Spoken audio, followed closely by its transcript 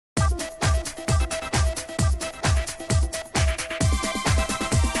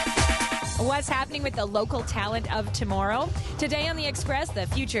what's happening with the local talent of tomorrow? Today on The Express, the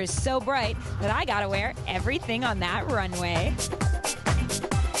future is so bright that I gotta wear everything on that runway.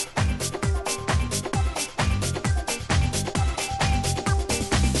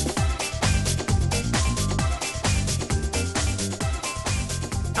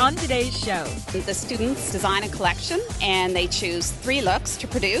 On today's show, the students design a collection and they choose 3 looks to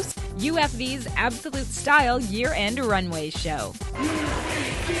produce. UFV's Absolute Style year-end runway show.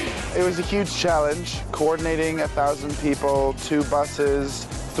 It was a huge challenge, coordinating 1,000 people, 2 buses,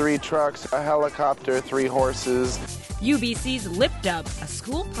 3 trucks, a helicopter, 3 horses. UBC's Lip Dub, a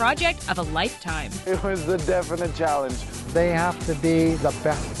school project of a lifetime. It was a definite challenge. They have to be the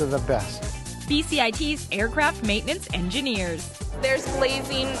best of the best. BCIT's aircraft maintenance engineers. There's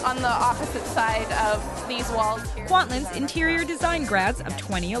glazing on the opposite side of these walls here. Kwantlen's interior design grads of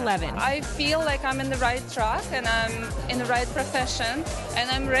 2011. I feel like I'm in the right track and I'm in the right profession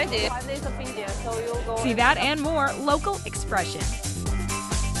and I'm ready. 5 days of India, so you'll go. See that and more local expression.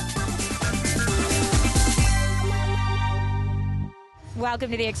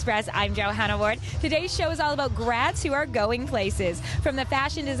 Welcome to The Express. I'm Johanna Ward. Today's show is all about grads who are going places. From the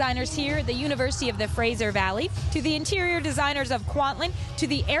fashion designers here at the University of the Fraser Valley, to the interior designers of Kwantlen, to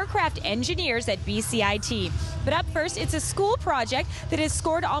the aircraft engineers at BCIT. But up first, it's a school project that has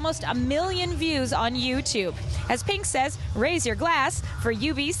scored almost 1 million views on YouTube. As Pink says, raise your glass for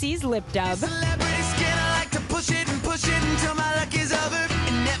UBC's Lip Dub.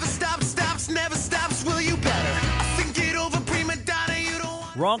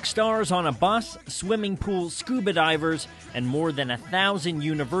 Rock stars on a bus, swimming pool scuba divers, and more than 1,000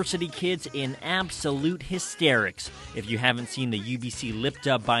 university kids in absolute hysterics. If you haven't seen the UBC Lip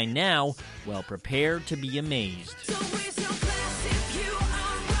Dub by now, well, prepare to be amazed.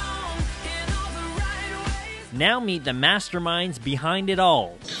 Now meet the masterminds behind it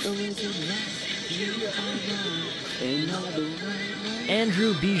all.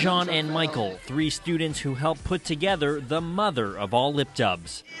 Andrew, Bijan, and Michael, 3 students who helped put together the mother of all lip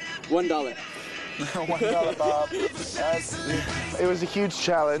dubs. $1. $1, Bob. It was a huge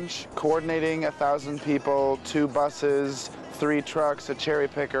challenge, coordinating 1,000 people, 2 buses, 3 trucks, a cherry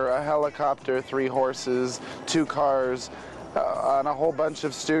picker, a helicopter, 3 horses, 2 cars, and a whole bunch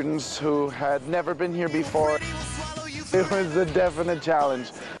of students who had never been here before. It was a definite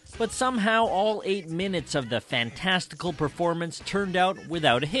challenge. But somehow all 8 minutes of the fantastical performance turned out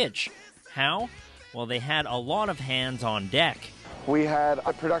without a hitch. How? Well, they had a lot of hands on deck. We had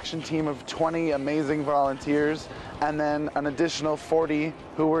a production team of 20 amazing volunteers and then an additional 40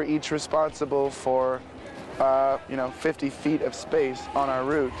 who were each responsible for, 50 feet of space on our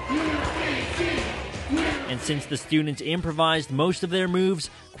route. And since the students improvised most of their moves,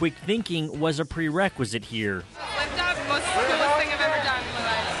 quick thinking was a prerequisite here. Lip Dub was the coolest thing I've ever done in my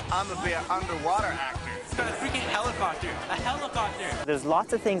life. I'm gonna be an underwater actor. A freaking helicopter. A helicopter. There's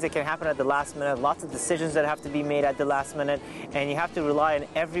lots of things that can happen at the last minute, lots of decisions that have to be made at the last minute, and you have to rely on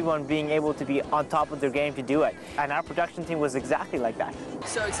everyone being able to be on top of their game to do it. And our production team was exactly like that.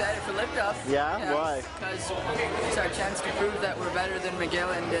 So excited for Lip Dub. Yeah? Why? Because it's our chance to prove that we're better than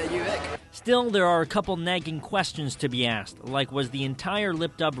McGill and UVic. Still, there are a couple nagging questions to be asked, like was the entire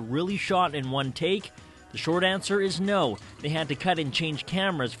Lip Dub really shot in one take? The short answer is no. They had to cut and change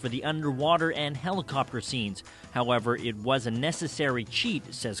cameras for the underwater and helicopter scenes. However, it was a necessary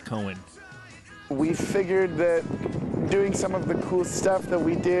cheat, says Cohen. We figured that doing some of the cool stuff that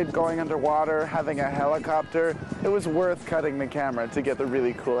we did, going underwater, having a helicopter, it was worth cutting the camera to get the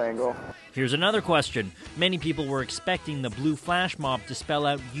really cool angle. Here's another question. Many people were expecting the blue flash mob to spell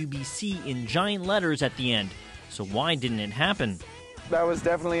out UBC in giant letters at the end. So why didn't it happen? That was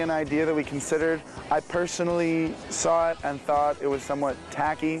definitely an idea that we considered. I personally saw it and thought it was somewhat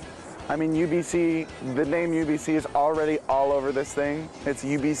tacky. I mean, UBC, the name UBC is already all over this thing. It's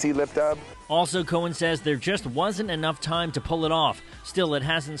UBC Lip Dub. Also, Cohen says there just wasn't enough time to pull it off. Still, it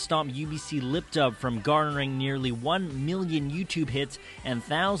hasn't stopped UBC Lip Dub from garnering nearly 1 million YouTube hits and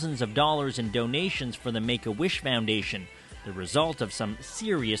thousands of dollars in donations for the Make-A-Wish Foundation, the result of some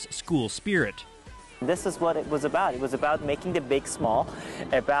serious school spirit. This is what it was about. It was about making the big small,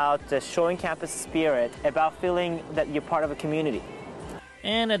 about showing campus spirit, about feeling that you're part of a community.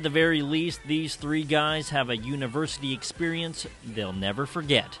 And at the very least, these 3 guys have a university experience they'll never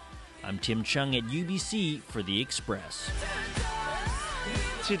forget. I'm Tim Chung at UBC for The Express.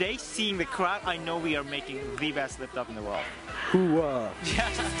 Today, seeing the crowd, I know we are making the best Lip Dub in the world. Hoorah!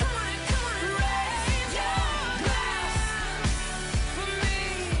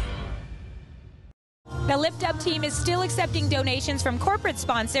 The Lift Up team is still accepting donations from corporate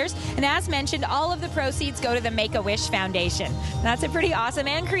sponsors, and as mentioned, all of the proceeds go to the Make-A-Wish Foundation. That's a pretty awesome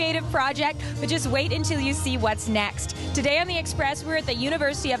and creative project, but just wait until you see what's next. Today on The Express, we're at the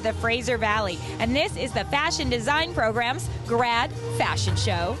University of the Fraser Valley, and this is the Fashion Design Program's Grad Fashion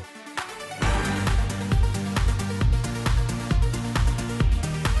Show.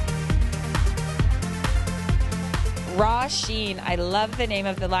 Raw Sheen. I love the name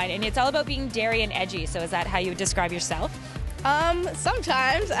of the line, and it's all about being daring and edgy. So is that how you would describe yourself?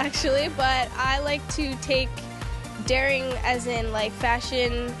 Sometimes actually, but I like to take daring as in like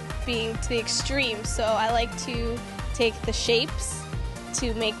fashion being to the extreme. So I like to take the shapes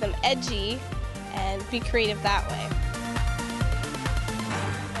to make them edgy and be creative that way.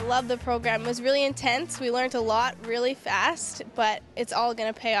 I love the program. It was really intense. We learned a lot really fast, but it's all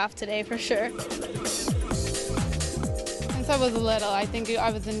going to pay off today for sure. Since I was little, I think I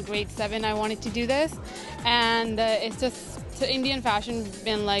was in grade 7, I wanted to do this, and it's just Indian fashion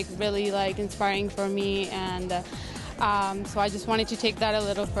been like really like inspiring for me, and so I just wanted to take that a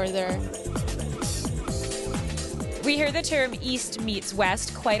little further. We hear the term East meets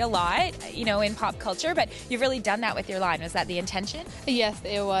West quite a lot, you know, in pop culture, but you've really done that with your line. Was that the intention? Yes,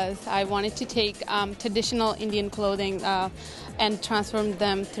 it was. I wanted to take traditional Indian clothing and transform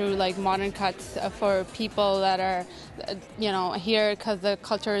them through like modern cuts for people that are, you know, here because the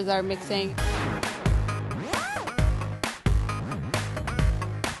cultures are mixing.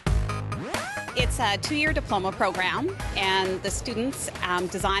 It's a 2-year diploma program, and the students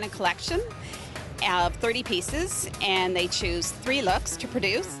design a collection of 30 pieces, and they choose 3 looks to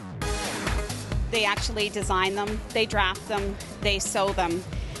produce. They actually design them, they draft them, they sew them,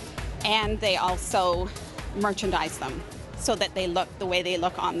 and they also merchandise them so that they look the way they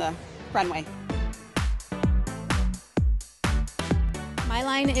look on the runway. My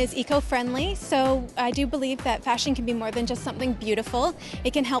line is eco-friendly, so I do believe that fashion can be more than just something beautiful.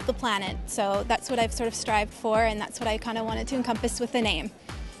 It can help the planet, so that's what I've sort of strived for, and that's what I kind of wanted to encompass with the name.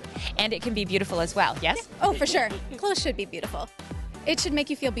 And it can be beautiful as well, yes? Yeah. Oh, for sure. Clothes should be beautiful. It should make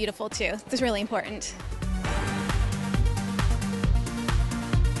you feel beautiful, too. It's really important.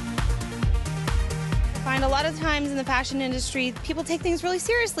 I find a lot of times in the fashion industry, people take things really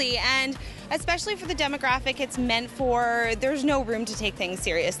seriously, and especially for the demographic it's meant for, there's no room to take things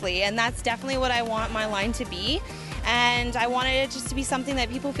seriously, and that's definitely what I want my line to be. And I wanted it just to be something that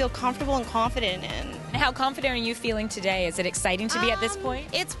people feel comfortable and confident in. And how confident are you feeling today? Is it exciting to be at this point?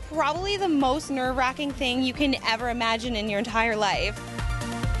 It's probably the most nerve-wracking thing you can ever imagine in your entire life.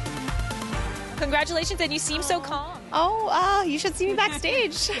 Congratulations, and you seem so calm. Oh, you should see me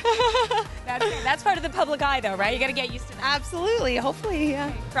backstage. That's part of the public eye, though, right? You got to get used to that. Absolutely, hopefully,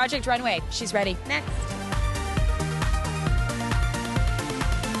 yeah. Project Runway, she's ready. Next.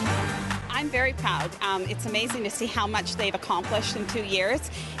 I'm very proud. It's amazing to see how much they've accomplished in 2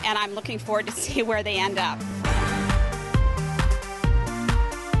 years, and I'm looking forward to see where they end up.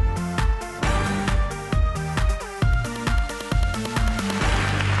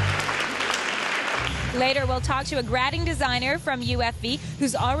 Later, we'll talk to a gradding designer from UFV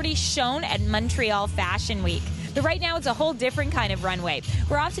who's already shown at Montreal Fashion Week. But right now, it's a whole different kind of runway.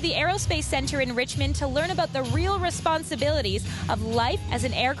 We're off to the Aerospace Center in Richmond to learn about the real responsibilities of life as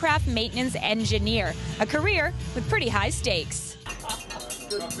an aircraft maintenance engineer, a career with pretty high stakes.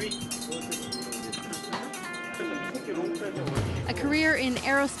 A career in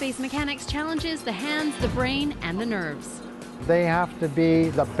aerospace mechanics challenges the hands, the brain, and the nerves. They have to be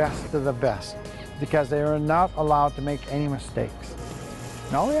the best of the best because they are not allowed to make any mistakes.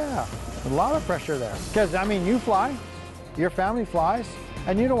 Oh yeah. A lot of pressure there. Because, I mean, you fly, your family flies,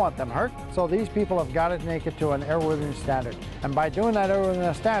 and you don't want them hurt. So these people have got to make it to an airworthiness standard. And by doing that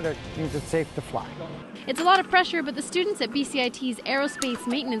airworthiness standard, means it's safe to fly. It's a lot of pressure, but the students at BCIT's Aerospace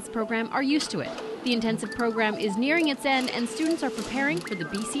Maintenance Program are used to it. The intensive program is nearing its end, and students are preparing for the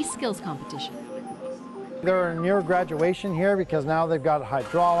BC Skills Competition. They're near graduation here because now they've got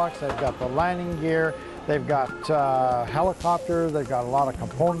hydraulics, they've got the landing gear, they've got helicopters, they've got a lot of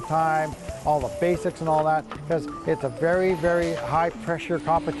component time, all the basics and all that, because it's a very, very high pressure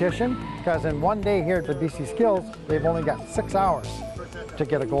competition, because in one day here at the BC Skills, they've only got 6 hours to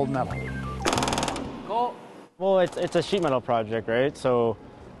get a gold medal. Well, it's a sheet metal project, right? So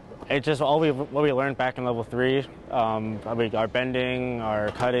it's just what we learned back in level 3, our bending, our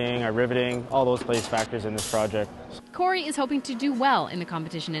cutting, our riveting, all those plays factors in this project. Corey is hoping to do well in the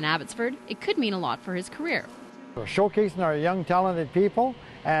competition in Abbotsford. It could mean a lot for his career. We're showcasing our young, talented people,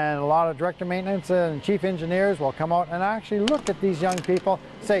 and a lot of director maintenance and chief engineers will come out and actually look at these young people,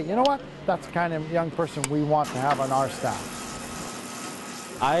 say, you know what, that's the kind of young person we want to have on our staff.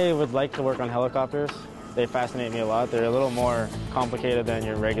 I would like to work on helicopters. they fascinate me a lot. They're a little more complicated than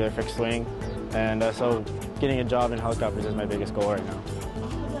your regular fixed wing, and so getting a job in helicopters is my biggest goal right now.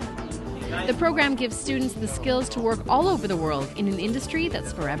 The program gives students the skills to work all over the world in an industry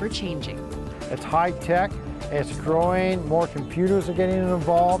that's forever changing. It's high tech, it's growing, more computers are getting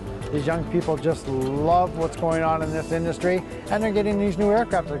involved. These young people just love what's going on in this industry, and they're getting these new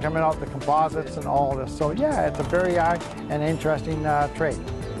aircraft that are coming out, the composites and all this. So yeah, it's a very and interesting trade.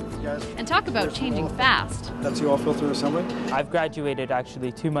 And talk about changing fast. That's you all filter assembly? I've graduated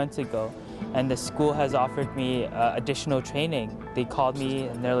actually 2 months ago, and the school has offered me additional training. They called me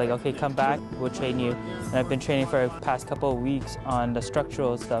and they're like, okay, come back, we'll train you. And I've been training for the past couple of weeks on the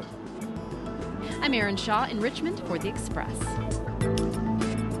structural stuff. I'm Erin Shaw in Richmond for The Express.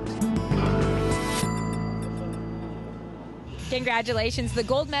 Congratulations. The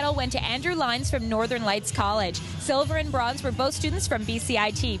gold medal went to Andrew Lines from Northern Lights College. Silver and bronze were both students from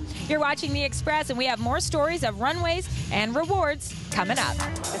BCIT. You're watching The Express, and we have more stories of runways and rewards coming up.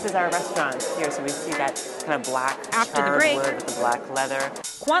 This is our restaurant here, so we see that kind of black After the break, wood with the black leather.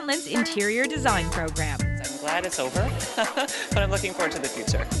 Quantland's interior design program. I'm glad it's over, but I'm looking forward to the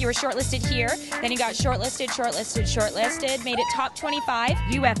future. You were shortlisted here, then you got shortlisted, made it top 25,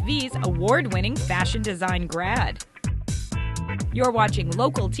 UFV's award-winning fashion design grad. You're watching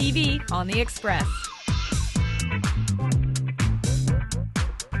local TV on The Express.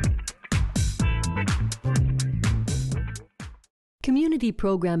 Community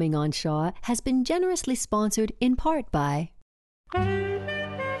programming on Shaw has been generously sponsored in part by...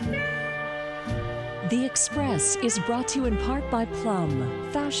 The Express is brought to you in part by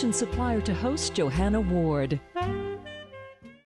Plum, fashion supplier to host Johanna Ward.